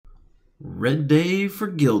Red Day for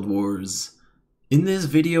Guild Wars. In this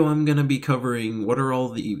video I'm going to be covering what are all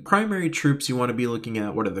the primary troops you want to be looking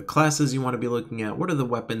at, what are the classes you want to be looking at, what are the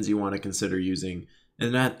weapons you want to consider using,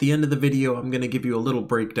 and at the end of the video I'm going to give you a little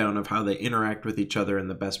breakdown of how they interact with each other and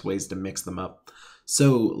the best ways to mix them up.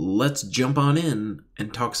 So let's jump on in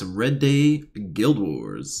and talk some Red Day Guild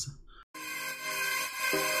Wars.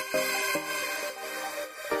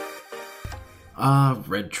 Ah,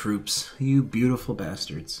 red troops, you beautiful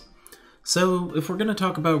bastards. So, if we're going to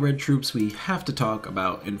talk about red troops, we have to talk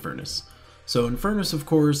about Infernus. So Infernus, of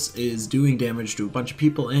course, is doing damage to a bunch of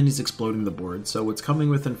people and he's exploding the board, so what's coming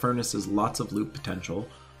with Infernus is lots of loot potential.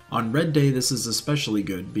 On Red Day, this is especially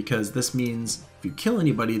good because this means if you kill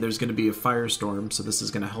anybody, there's going to be a firestorm, so this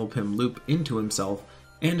is going to help him loop into himself,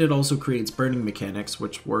 and it also creates burning mechanics,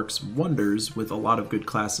 which works wonders with a lot of good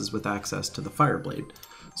classes with access to the Fireblade.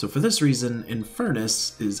 So for this reason,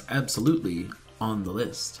 Infernus is absolutely on the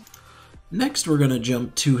list. Next, we're going to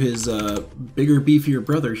jump to his bigger, beefier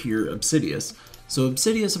brother here, Obsidius. So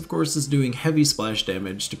Obsidius, of course, is doing heavy splash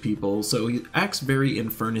damage to people, so he acts very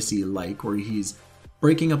Infernus-y-like, where he's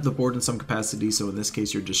breaking up the board in some capacity, so in this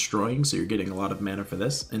case you're destroying, so you're getting a lot of mana for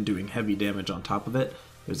this, and doing heavy damage on top of it.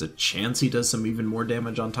 There's a chance he does some even more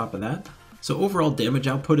damage on top of that. So overall damage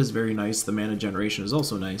output is very nice, the mana generation is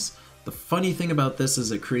also nice. The funny thing about this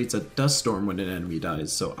is it creates a dust storm when an enemy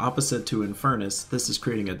dies, so opposite to Infernus, this is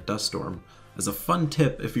creating a dust storm. As a fun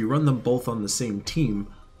tip, if you run them both on the same team,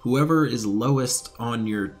 whoever is lowest on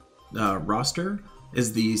your roster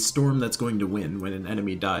is the storm that's going to win when an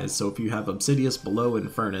enemy dies. So if you have Obsidius below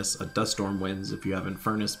Infernus, a dust storm wins. If you have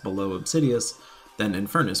Infernus below Obsidius, then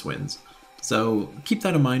Infernus wins. So keep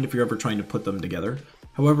that in mind if you're ever trying to put them together.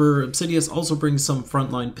 However, Obsidius also brings some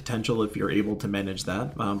frontline potential if you're able to manage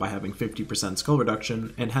that by having 50% skull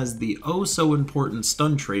reduction, and has the oh so important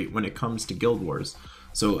stun trait when it comes to Guild Wars.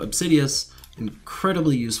 So Obsidius,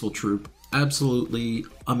 incredibly useful troop, absolutely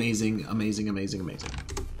amazing, amazing, amazing, amazing.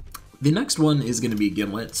 The next one is going to be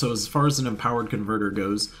Gimlet. So as far as an empowered converter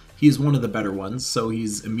goes, he's one of the better ones, so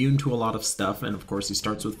he's immune to a lot of stuff, and of course he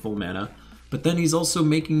starts with full mana. But then he's also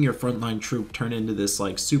making your frontline troop turn into this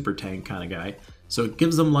like super tank kind of guy. So it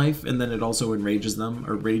gives them life, and then it also enrages them,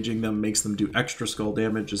 or raging them makes them do extra skull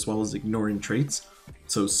damage as well as ignoring traits.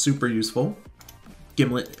 So super useful.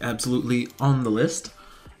 Gimlet absolutely on the list.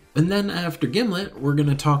 And then after Gimlet, we're going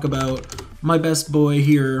to talk about my best boy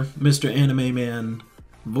here, Mr. Anime Man,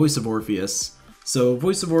 Voice of Orpheus. So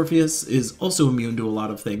Voice of Orpheus is also immune to a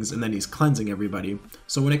lot of things, and then he's cleansing everybody.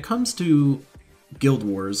 So when it comes to Guild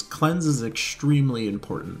Wars, cleanse is extremely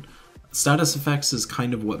important. Status effects is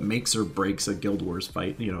kind of what makes or breaks a Guild Wars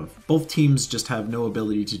fight. You know, if both teams just have no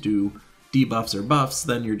ability to do debuffs or buffs,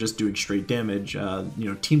 then you're just doing straight damage. You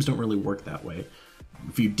know, teams don't really work that way.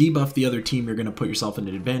 If you debuff the other team, you're going to put yourself in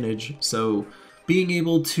an advantage. So being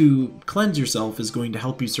able to cleanse yourself is going to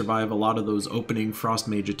help you survive a lot of those opening Frost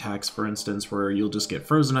Mage attacks, for instance, where you'll just get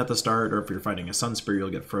frozen at the start, or if you're fighting a Sunspear, you'll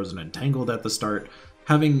get frozen and tangled at the start.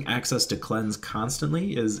 Having access to cleanse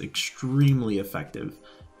constantly is extremely effective.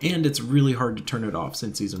 And it's really hard to turn it off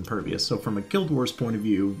since he's impervious. So from a Guild Wars point of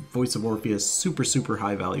view, Voice of Orpheus, super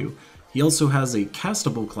high value. He also has a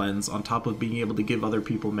castable cleanse on top of being able to give other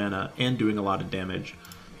people mana and doing a lot of damage.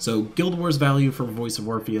 So Guild Wars value for Voice of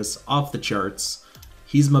Orpheus off the charts.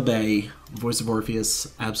 He's my bae. Voice of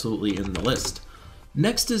Orpheus absolutely in the list.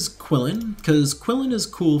 Next is Quillen, because Quillen is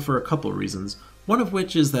cool for a couple of reasons. One of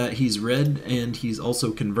which is that he's red and he's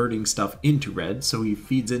also converting stuff into red, so he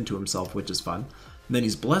feeds into himself, which is fun. And then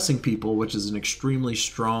he's blessing people, which is an extremely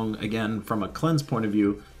strong, again, from a cleanse point of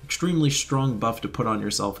view, extremely strong buff to put on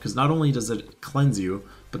yourself, because not only does it cleanse you,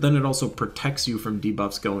 but then it also protects you from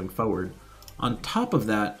debuffs going forward. On top of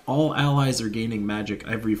that, all allies are gaining magic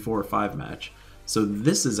every 4 or 5 match, so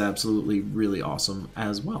this is absolutely really awesome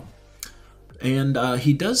as well. And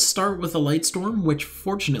he does start with a Light Storm, which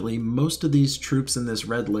fortunately most of these troops in this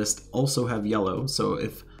red list also have yellow, so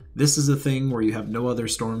if this is a thing where you have no other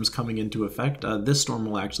storms coming into effect, this storm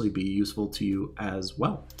will actually be useful to you as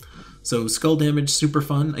well. So skull damage, super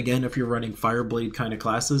fun. Again, if you're running Fireblade kind of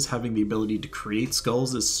classes, having the ability to create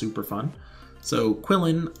skulls is super fun. So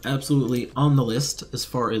Quillen, absolutely on the list as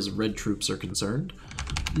far as red troops are concerned.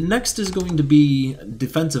 Next is going to be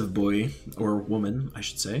Defensive Boy, or woman, I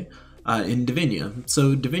should say, in Divinia.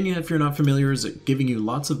 So Divinia, if you're not familiar, is giving you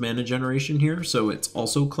lots of mana generation here, so it's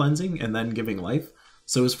also cleansing and then giving life.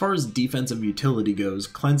 So as far as defensive utility goes,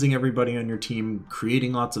 cleansing everybody on your team,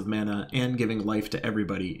 creating lots of mana, and giving life to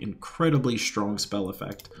everybody, incredibly strong spell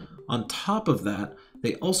effect. On top of that,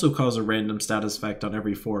 They also cause a random status effect on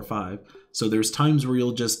every 4 or 5. So there's times where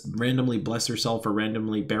you'll just randomly bless yourself or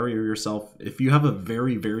randomly barrier yourself. If you have a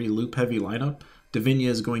very, very loop heavy lineup, Divinia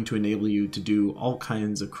is going to enable you to do all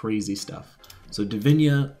kinds of crazy stuff. So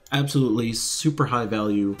Divinia, absolutely super high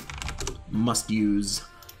value, must use.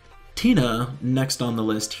 Tina, next on the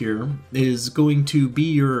list here, is going to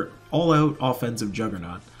be your all-out offensive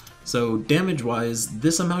juggernaut. So damage-wise,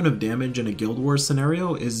 this amount of damage in a Guild Wars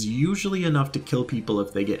scenario is usually enough to kill people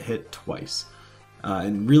if they get hit twice.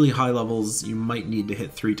 In really high levels, you might need to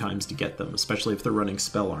hit 3 times to get them, especially if they're running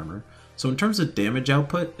spell armor. So in terms of damage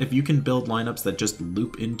output, if you can build lineups that just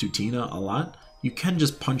loop into Tina a lot, you can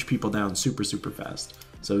just punch people down super fast.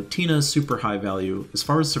 So Tina is super high value. As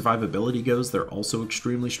far as survivability goes, they're also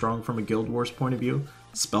extremely strong from a Guild Wars point of view.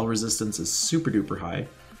 Spell resistance is super duper high.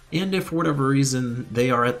 And if for whatever reason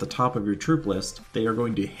they are at the top of your troop list, they are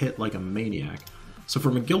going to hit like a maniac. So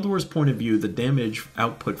from a Guild Wars point of view, the damage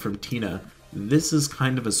output from Tina, this is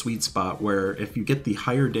kind of a sweet spot where if you get the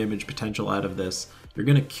higher damage potential out of this, you're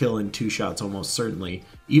going to kill in 2 shots almost certainly.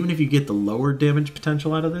 Even if you get the lower damage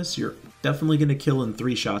potential out of this, you're definitely going to kill in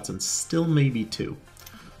 3 shots and still maybe 2.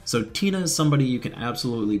 So Tina is somebody you can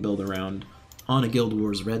absolutely build around on a Guild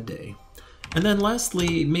Wars Red Day. And then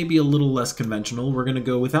lastly, maybe a little less conventional, we're going to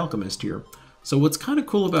go with Alchemist here. So what's kind of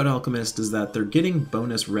cool about Alchemist is that they're getting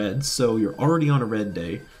bonus red, so you're already on a red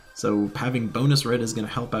day. So having bonus red is going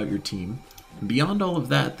to help out your team. Beyond all of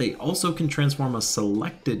that, they also can transform a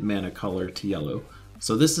selected mana color to yellow.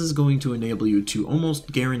 So this is going to enable you to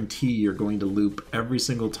almost guarantee you're going to loop every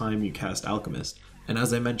single time you cast Alchemist. And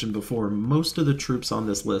as I mentioned before, most of the troops on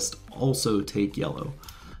this list also take yellow.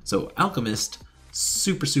 So Alchemist,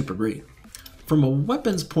 super great. From a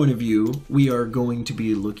weapons point of view, we are going to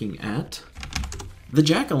be looking at the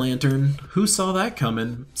Jack-o'-lantern. Who saw that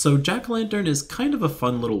coming? So Jack-o'-lantern is kind of a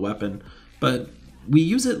fun little weapon, but we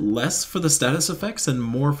use it less for the status effects and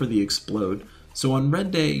more for the explode. So on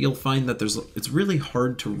Red Day, you'll find that it's really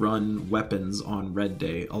hard to run weapons on Red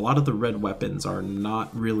Day. A lot of the red weapons are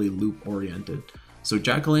not really loop oriented. So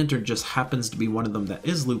Jack-o'-lantern just happens to be one of them that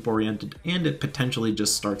is loop oriented, and it potentially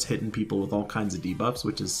just starts hitting people with all kinds of debuffs,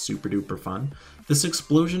 which is super duper fun. This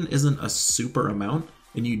explosion isn't a super amount,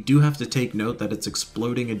 and you do have to take note that it's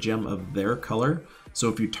exploding a gem of their color. So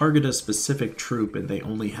if you target a specific troop and they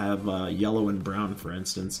only have yellow and brown, for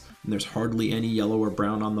instance, and there's hardly any yellow or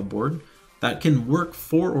brown on the board, that can work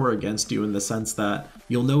for or against you in the sense that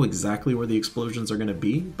you'll know exactly where the explosions are going to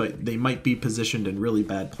be, but they might be positioned in really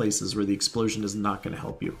bad places where the explosion is not going to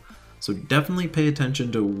help you. So definitely pay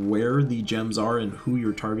attention to where the gems are and who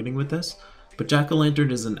you're targeting with this. But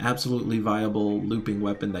Jack-o'-lantern is an absolutely viable looping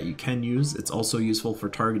weapon that you can use. It's also useful for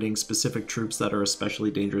targeting specific troops that are especially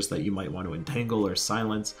dangerous that you might want to entangle or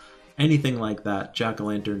silence. Anything like that,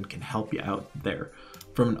 Jack-o'-lantern can help you out there.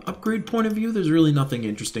 From an upgrade point of view, there's really nothing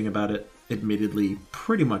interesting about it, admittedly,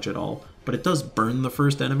 pretty much at all, but it does burn the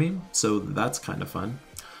first enemy, so that's kind of fun.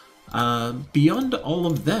 Beyond all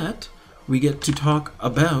of that, we get to talk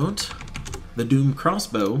about the Doom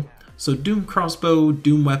Crossbow. So Doom Crossbow,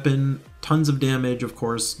 Doom Weapon, tons of damage, of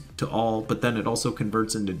course, to all, but then it also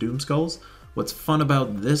converts into Doom Skulls. What's fun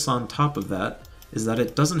about this on top of that is that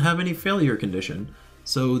it doesn't have any failure condition.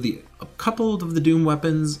 So a couple of the Doom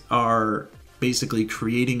weapons are basically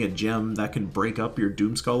creating a gem that can break up your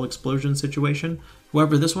Doom Skull explosion situation.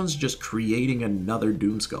 However, this one's just creating another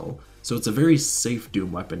Doom Skull. So it's a very safe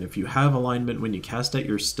Doom weapon. If you have alignment when you cast it,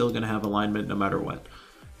 you're still going to have alignment no matter what.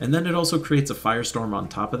 And then it also creates a Firestorm on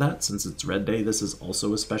top of that. Since it's Red Day, this is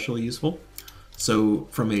also especially useful. So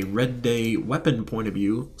from a Red Day weapon point of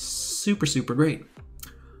view, super great.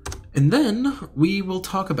 And then we will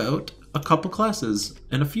talk about a couple classes,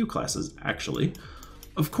 and a few classes actually.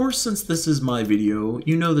 Of course, since this is my video,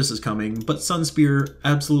 you know this is coming, but Sunspear,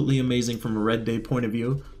 absolutely amazing from a Red Day point of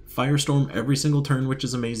view. Firestorm every single turn, which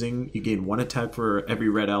is amazing. You gain 1 attack for every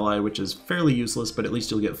red ally, which is fairly useless, but at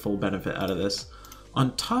least you'll get full benefit out of this.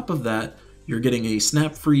 On top of that, you're getting a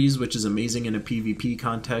Snap Freeze, which is amazing in a PvP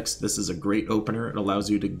context. This is a great opener. It allows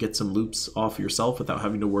you to get some loops off yourself without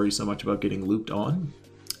having to worry so much about getting looped on.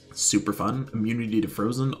 Super fun. Immunity to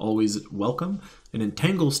Frozen, always welcome. And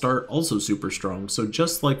Entangle Start, also super strong. So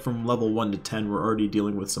just like from level 1 to 10, we're already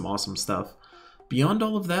dealing with some awesome stuff. Beyond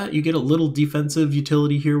all of that, you get a little defensive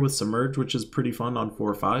utility here with Submerge, which is pretty fun on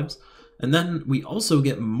 4/5s. And then we also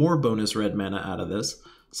get more bonus red mana out of this.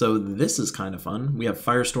 So this is kind of fun. We have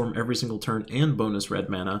Firestorm every single turn and bonus red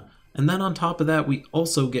mana. And then on top of that, we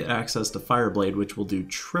also get access to Fireblade, which will do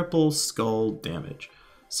triple skull damage.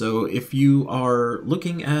 So if you are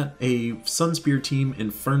looking at a Sunspear team,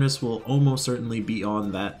 Infernus will almost certainly be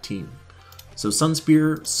on that team. So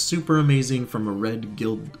Sunspear, super amazing from a Red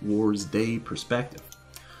Guild Wars Day perspective.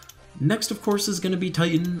 Next, of course, is going to be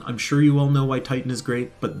Titan. I'm sure you all know why Titan is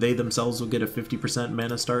great, but they themselves will get a 50%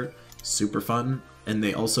 mana start. Super fun. And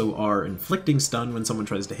they also are inflicting stun when someone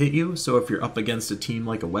tries to hit you, so if you're up against a team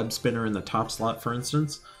like a web spinner in the top slot, for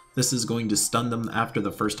instance, this is going to stun them after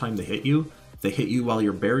the first time they hit you. If they hit you while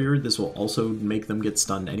you're barriered, this will also make them get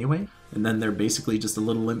stunned anyway. And then they're basically just a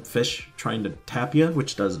little limp fish trying to tap you,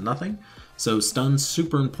 which does nothing. So stun's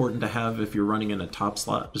super important to have if you're running in a top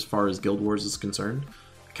slot as far as Guild Wars is concerned.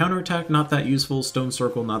 Counterattack, not that useful. Stone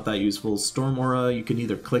Circle, not that useful. Storm Aura, you can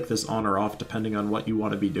either click this on or off depending on what you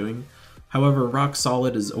want to be doing. However, Rock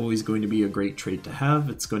Solid is always going to be a great trait to have.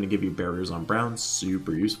 It's going to give you barriers on Brown,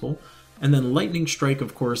 super useful. And then Lightning Strike,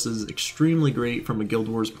 of course, is extremely great from a Guild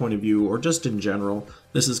Wars point of view, or just in general.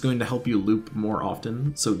 This is going to help you loop more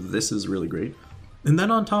often, so this is really great. And then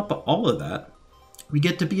on top of all of that, we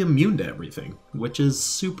get to be immune to everything, which is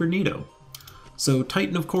super neato. So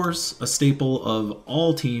Titan, of course, a staple of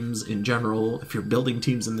all teams in general. If you're building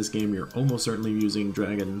teams in this game, you're almost certainly using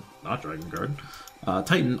Titan all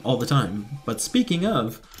the time. But speaking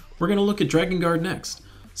of, we're going to look at Dragon Guard next.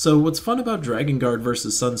 So what's fun about Dragon Guard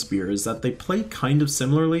versus Sunspear is that they play kind of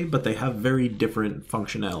similarly, but they have very different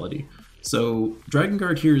functionality. So Dragon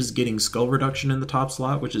Guard here is getting skull reduction in the top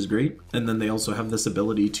slot, which is great, and then they also have this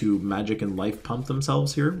ability to magic and life pump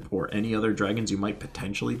themselves here, or any other dragons you might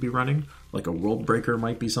potentially be running, like a World Breaker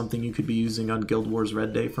might be something you could be using on Guild Wars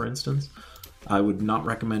Red Day, for instance. I would not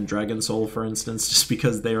recommend Dragon Soul, for instance, just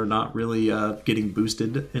because they are not really getting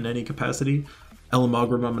boosted in any capacity.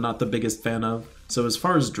 Elamogrim I'm not the biggest fan of. So as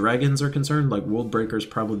far as dragons are concerned, like World Breaker is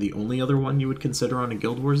probably the only other one you would consider on a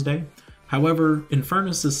Guild Wars Day. However,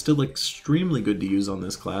 Infernus is still extremely good to use on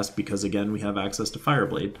this class because, again, we have access to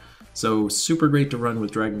Fireblade, so super great to run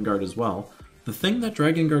with Dragon Guard as well. The thing that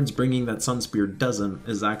Dragon Guard's bringing that Sunspear doesn't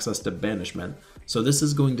is access to Banishment, so this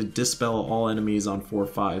is going to dispel all enemies on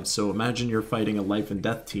 4-5, so imagine you're fighting a life and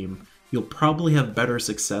death team. You'll probably have better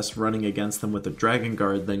success running against them with a Dragon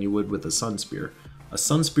Guard than you would with a Sunspear. A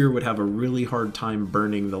Sunspear would have a really hard time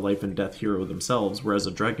burning the life and death hero themselves, whereas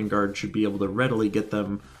a Dragon Guard should be able to readily get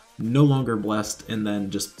them no longer blessed and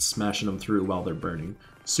then just smashing them through while they're burning.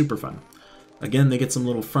 Super fun. Again, they get some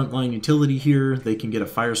little frontline utility here. They can get a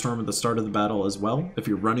Firestorm at the start of the battle as well. If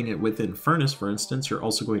you're running it with Infernus, for instance, you're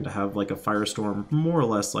also going to have like a Firestorm more or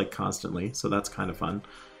less like constantly, so that's kind of fun.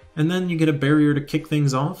 And then you get a barrier to kick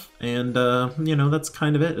things off, and you know, that's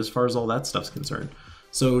kind of it as far as all that stuff's concerned.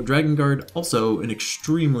 So Dragon Guard, also an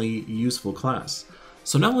extremely useful class.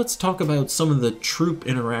 So now let's talk about some of the troop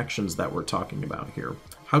interactions that we're talking about here.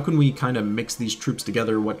 How can we kind of mix these troops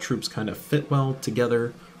together? What troops kind of fit well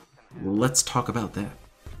together? Let's talk about that.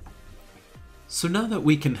 So now that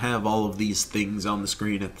we can have all of these things on the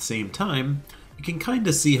screen at the same time, you can kind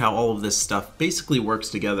of see how all of this stuff basically works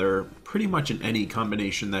together pretty much in any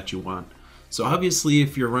combination that you want. So obviously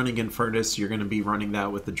if you're running Infernus, you're going to be running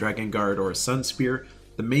that with the Dragon Guard or a Sunspear.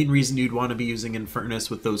 The main reason you'd want to be using Infernus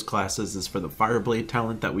with those classes is for the Fireblade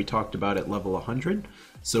talent that we talked about at level 100.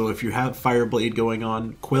 So if you have Fireblade going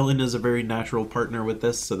on, Quillen is a very natural partner with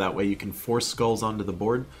this, so that way you can force skulls onto the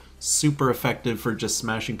board. Super effective for just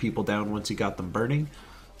smashing people down once you got them burning.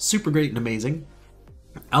 Super great and amazing.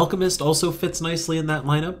 Alchemist also fits nicely in that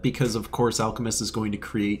lineup because of course Alchemist is going to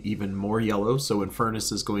create even more yellow, so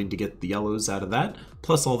Infernus is going to get the yellows out of that,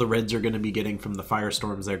 plus all the reds are going to be getting from the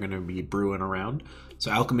firestorms they're going to be brewing around.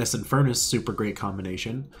 So Alchemist and Furnace, super great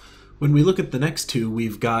combination. When we look at the next two,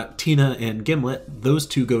 we've got Tina and Gimlet. Those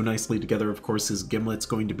two go nicely together, of course, as Gimlet's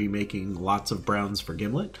going to be making lots of browns for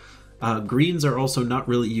Gimlet. Greens are also not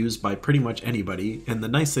really used by pretty much anybody, and the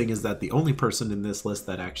nice thing is that the only person in this list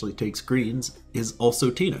that actually takes greens is also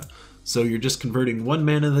Tina. So you're just converting one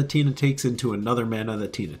mana that Tina takes into another mana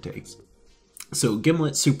that Tina takes. So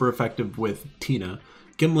Gimlet's super effective with Tina.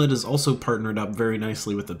 Gimlet is also partnered up very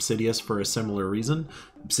nicely with Obsidius for a similar reason.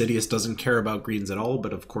 Obsidius doesn't care about greens at all,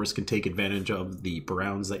 but of course can take advantage of the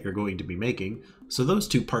browns that you're going to be making. So those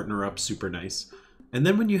two partner up super nice. And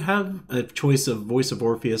then when you have a choice of Voice of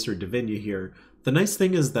Orpheus or Divinia here, the nice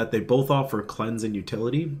thing is that they both offer cleanse and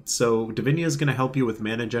utility. So Divinia is going to help you with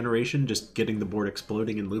mana generation, just getting the board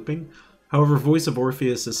exploding and looping. However, Voice of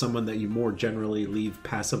Orpheus is someone that you more generally leave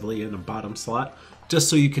passively in a bottom slot, just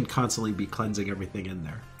so you can constantly be cleansing everything in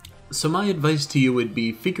there. So my advice to you would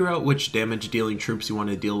be figure out which damage dealing troops you want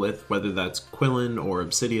to deal with, whether that's Quillen or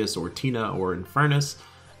Obsidius or Tina or Infernus,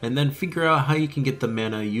 and then figure out how you can get the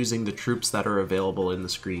mana using the troops that are available in the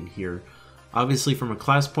screen here. Obviously, from a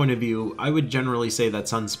class point of view, I would generally say that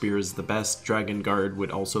Sunspear is the best. Dragon Guard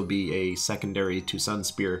would also be a secondary to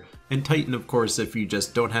Sunspear. And Titan, of course, if you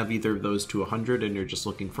just don't have either of those to 100 and you're just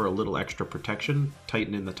looking for a little extra protection,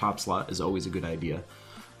 Titan in the top slot is always a good idea.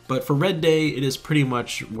 But for Red Day, it is pretty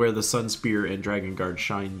much where the Sunspear and Dragon Guard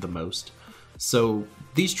shine the most. So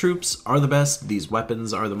these troops are the best, these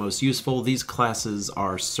weapons are the most useful, these classes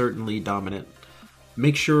are certainly dominant.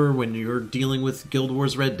 Make sure when you're dealing with Guild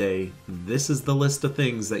Wars Red Day, this is the list of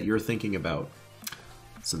things that you're thinking about.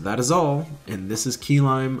 So that is all, and this is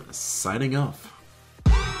Keylime signing off.